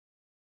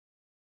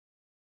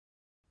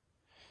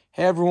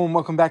Hey everyone,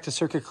 welcome back to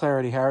Circuit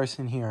Clarity.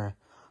 Harrison here.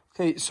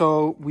 Okay,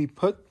 so we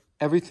put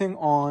everything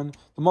on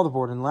the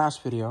motherboard in the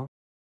last video.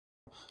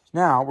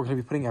 Now we're going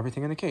to be putting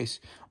everything in the case.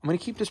 I'm going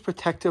to keep this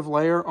protective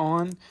layer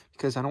on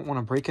because I don't want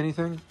to break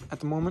anything at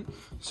the moment.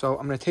 So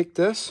I'm going to take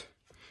this.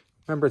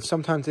 Remember,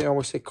 sometimes they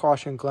always say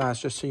caution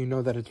glass just so you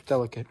know that it's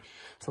delicate.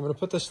 So I'm going to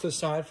put this to the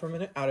side for a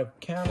minute, out of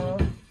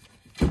camera.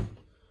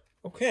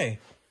 Okay,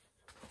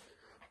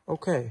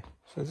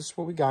 so this is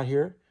what we got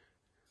here.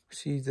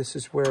 See, this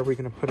is where we're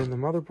going to put in the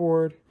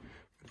motherboard.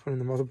 Put in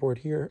the motherboard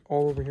here,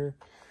 all over here.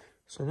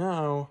 So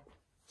now,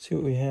 see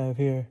what we have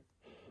here.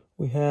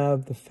 We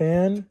have the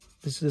fan.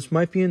 This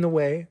might be in the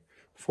way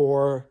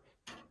for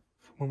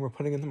when we're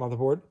putting in the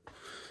motherboard.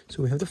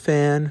 So we have the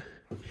fan.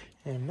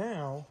 And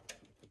now,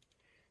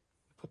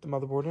 put the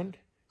motherboard in.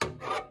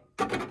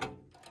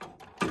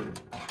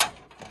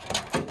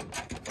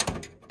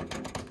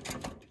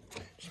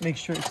 Just make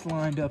sure it's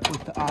lined up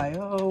with the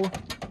I/O.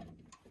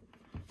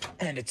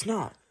 And it's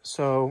not.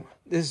 So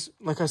this,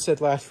 like I said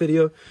last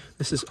video,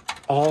 this is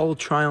all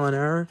trial and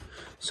error.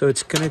 So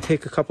it's going to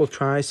take a couple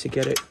tries to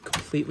get it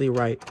completely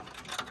right.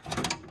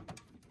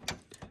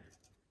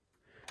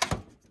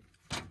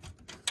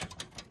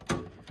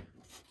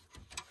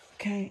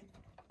 Okay.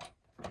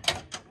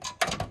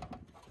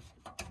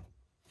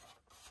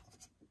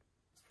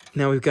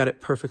 Now we've got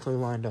it perfectly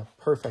lined up.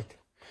 Perfect.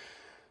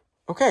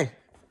 Okay.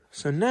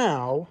 So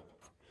now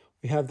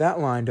we have that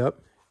lined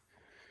up.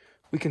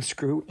 We can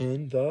screw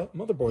in the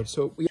motherboard.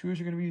 So the screws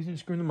you're going to be using to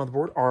screw in the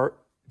motherboard are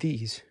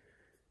these.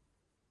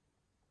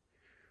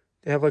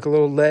 They have like a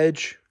little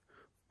ledge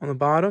on the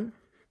bottom.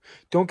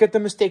 Don't get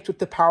them mistaked with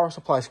the power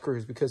supply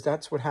screws because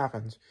that's what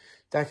happens.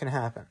 That can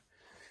happen.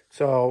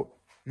 So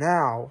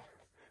now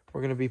we're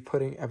going to be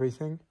putting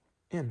everything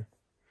in.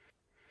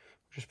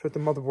 Just put the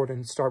motherboard in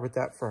and start with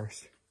that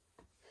first.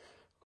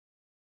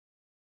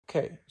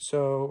 Okay,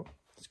 so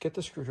let's get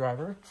the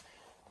screwdriver.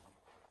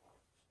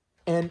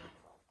 And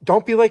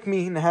don't be like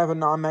me and have a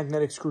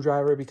non-magnetic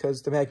screwdriver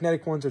because the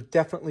magnetic ones are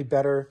definitely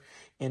better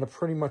in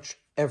pretty much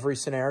every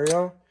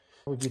scenario.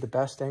 It would be the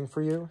best thing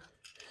for you.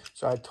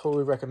 So I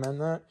totally recommend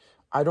that.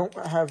 I don't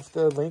have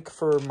the link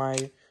for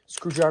my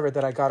screwdriver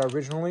that I got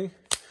originally,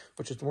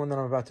 which is the one that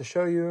I'm about to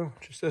show you,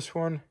 which is this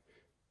one.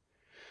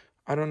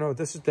 I don't know.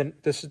 This is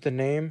the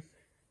name.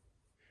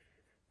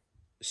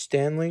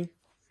 Stanley.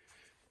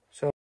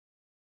 So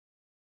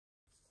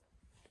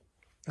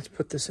let's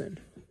put this in.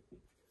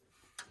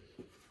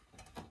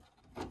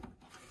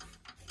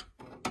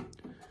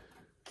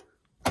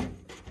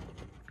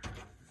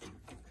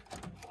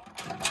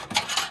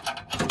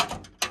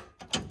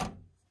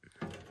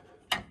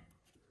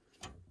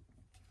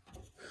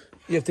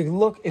 You have to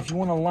look, if you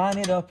want to line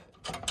it up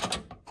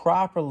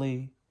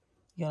properly,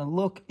 you got to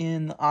look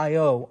in the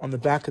I/O on the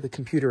back of the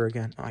computer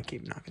again. Oh, I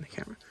keep knocking the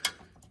camera.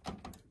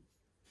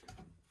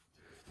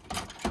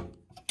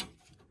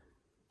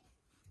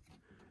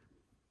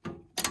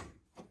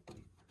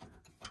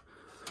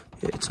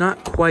 It's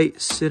not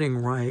quite sitting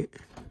right.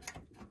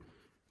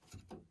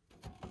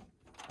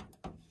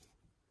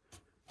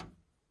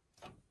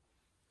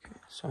 Okay,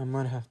 so I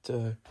might have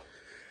to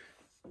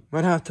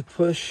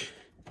push.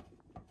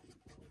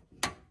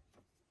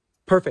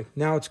 Perfect.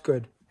 Now it's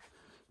good.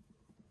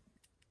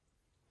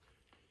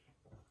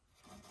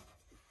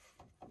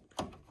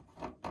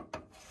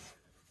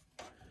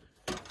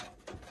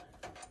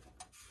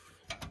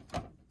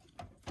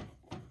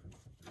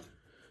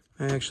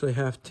 I actually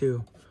have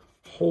to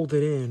hold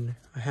it in.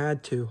 I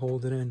had to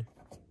hold it in.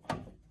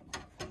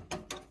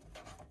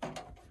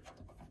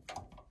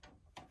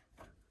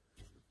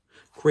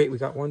 Great, we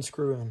got one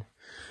screw in.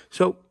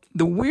 So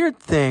the weird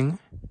thing,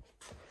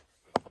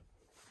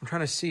 I'm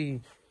trying to see.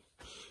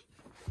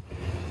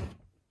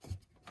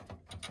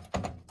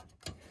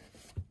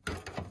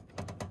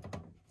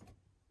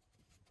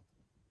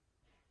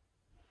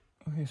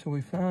 Okay, so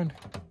we found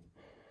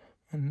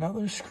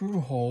another screw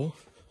hole.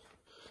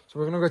 So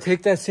we're going to go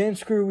take that same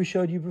screw we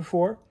showed you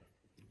before.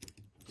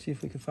 See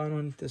if we can find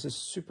one. This is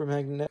super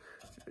magnetic.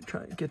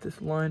 Try to get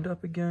this lined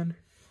up again.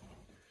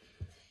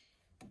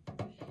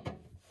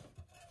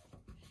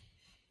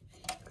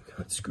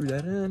 Let's screw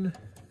that in.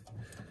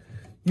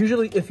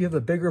 Usually if you have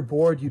a bigger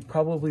board, you'd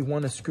probably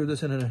want to screw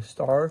this in a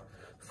star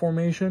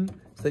formation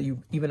so that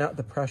you even out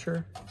the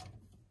pressure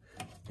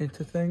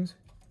into things.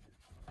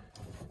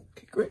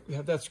 Okay, great. We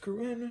have that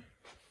screw in.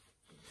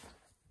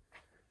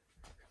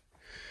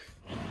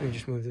 Let me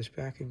just move this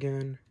back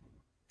again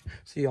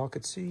so y'all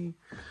could see.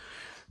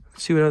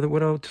 Let's see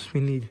what else we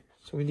need.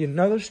 So we need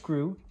another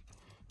screw,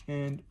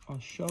 and I'll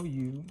show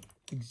you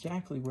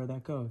exactly where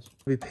that goes.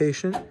 Be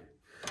patient.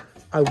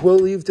 I will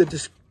leave the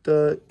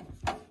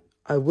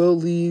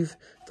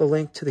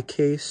link to the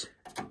case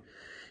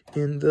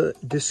in the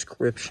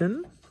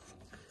description.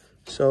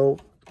 So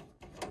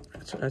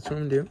that's what I'm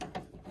gonna do.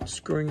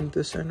 Screwing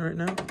this in right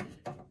now.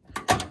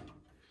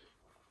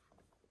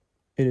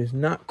 It is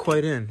not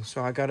quite in,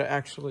 so I gotta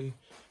actually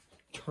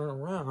turn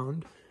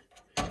around.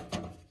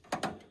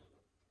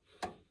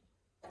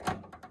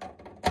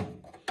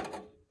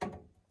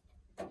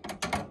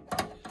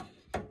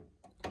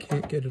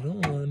 can't get it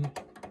on.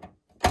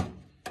 I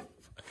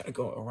gotta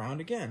go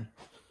around again.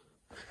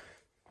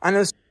 I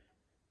know.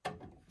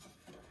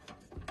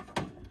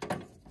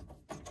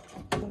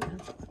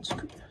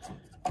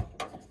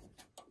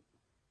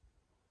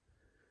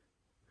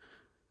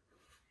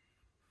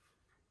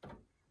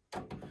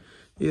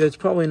 Yeah, it's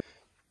probably.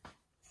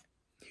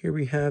 Here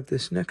we have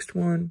this next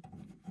one.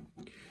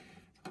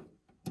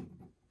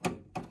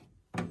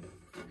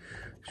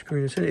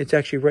 Screwing this in. It's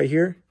actually right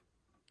here,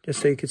 just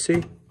so you can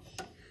see.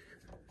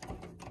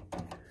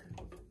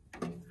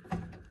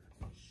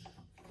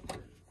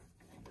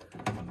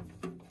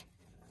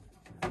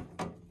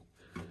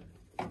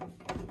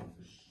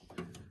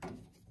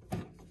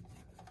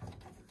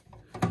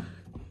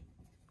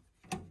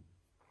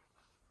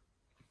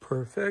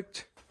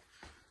 Perfect.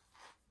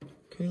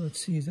 Okay, let's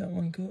see. Is that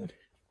one good?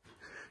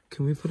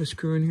 Can we put a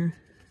screw in here?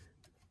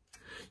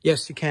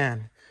 Yes, you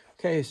can.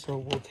 Okay, so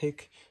we'll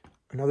take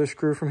another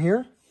screw from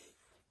here.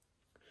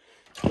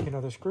 Take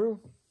another screw.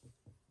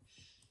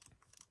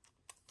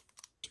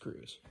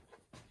 Screws.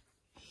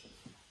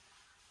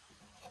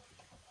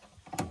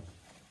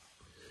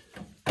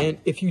 And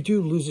if you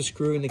do lose a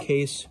screw in the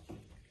case,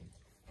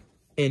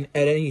 and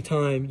at any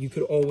time, you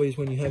could always,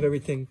 when you have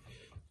everything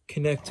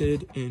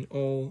connected and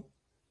all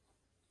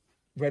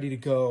ready to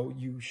go,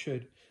 you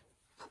should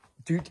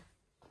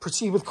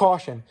proceed with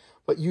caution,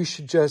 but you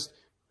should just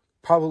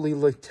probably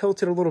like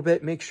tilt it a little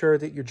bit. Make sure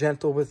that you're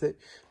gentle with it.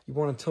 You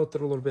want to tilt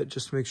it a little bit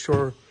just to make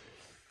sure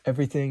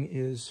everything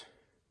is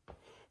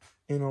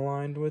in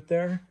aligned with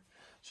there.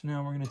 So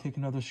now we're going to take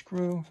another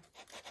screw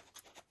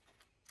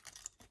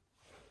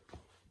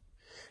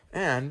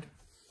and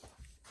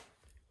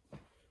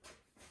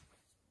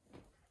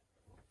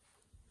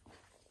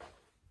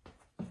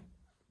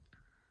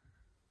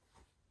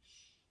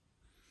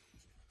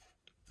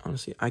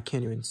honestly, I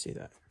can't even see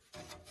that.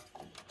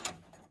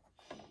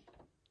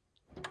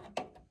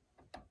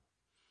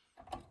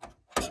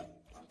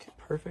 Okay,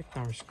 perfect.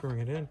 Now we're screwing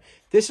it in.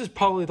 This is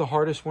probably the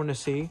hardest one to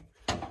see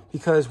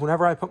because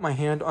whenever I put my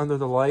hand under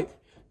the light,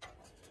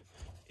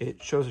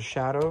 it shows a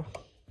shadow.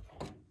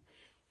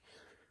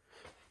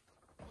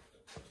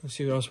 Let's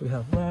see what else we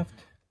have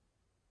left.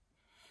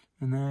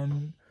 And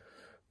then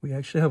we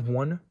actually have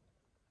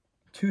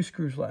two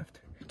screws left.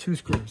 2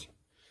 screws.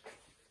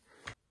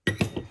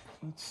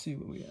 Let's see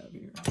what we have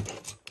here.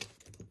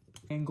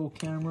 Angle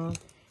camera.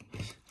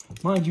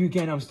 Mind you,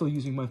 again, I'm still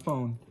using my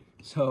phone,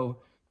 so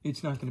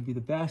it's not going to be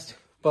the best,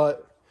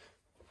 but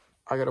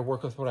I got to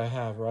work with what I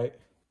have, right?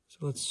 So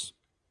let's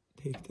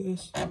take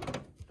this,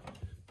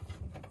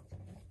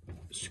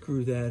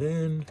 screw that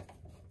in.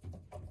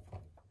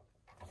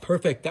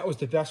 Perfect. That was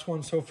the best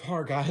one so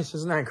far, guys.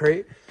 Isn't that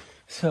great?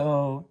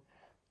 So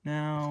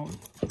now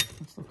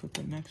let's look at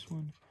the next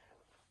one.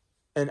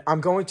 And I'm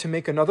going to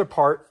make another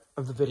part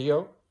of the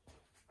video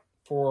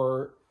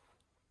for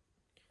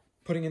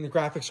putting in the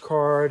graphics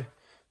card,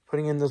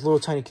 putting in those little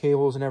tiny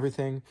cables and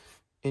everything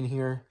in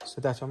here. So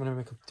that's why I'm going to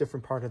make a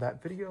different part of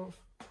that video.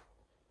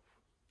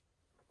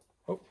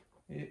 Oh,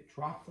 it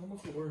dropped on the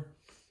floor.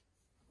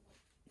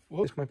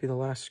 Whoa. This might be the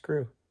last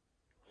screw.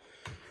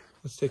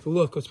 Let's take a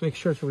look. Let's make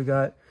sure. So we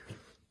got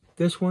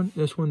this one,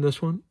 this one,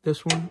 this one,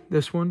 this one,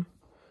 this one,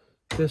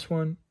 this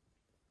one,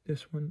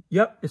 this one.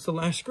 Yep, it's the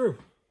last screw.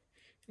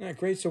 Isn't that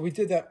great? So we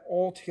did that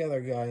all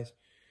together, guys.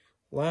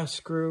 Last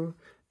screw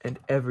and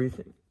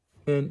everything.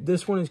 And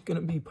this one is going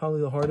to be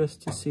probably the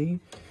hardest to see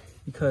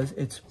because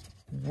it's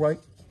right,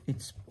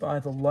 it's by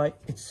the light.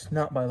 It's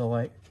not by the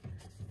light.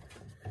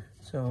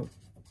 So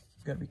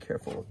you got to be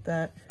careful with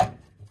that.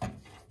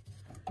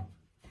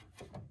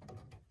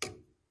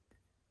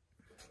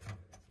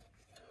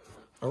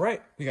 All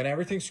right, we got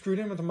everything screwed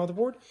in with the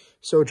motherboard.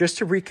 So just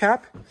to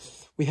recap,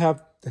 we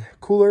have the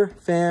cooler,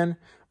 fan,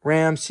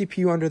 RAM,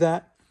 CPU under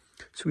that.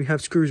 So we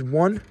have screws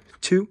 1,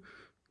 2,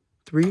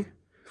 3,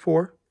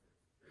 4.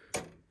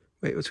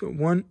 Wait, let's go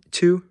 1,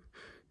 2,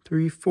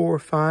 3, 4,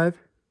 5,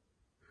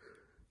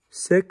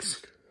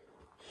 6.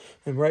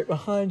 And right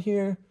behind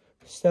here,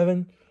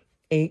 7,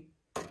 8,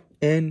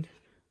 and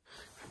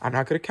I'm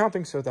not good at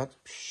counting, so that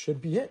should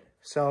be it.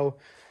 So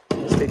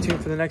stay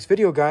tuned for the next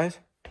video, guys.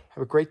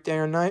 Have a great day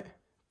or night.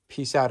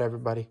 Peace out,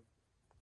 everybody.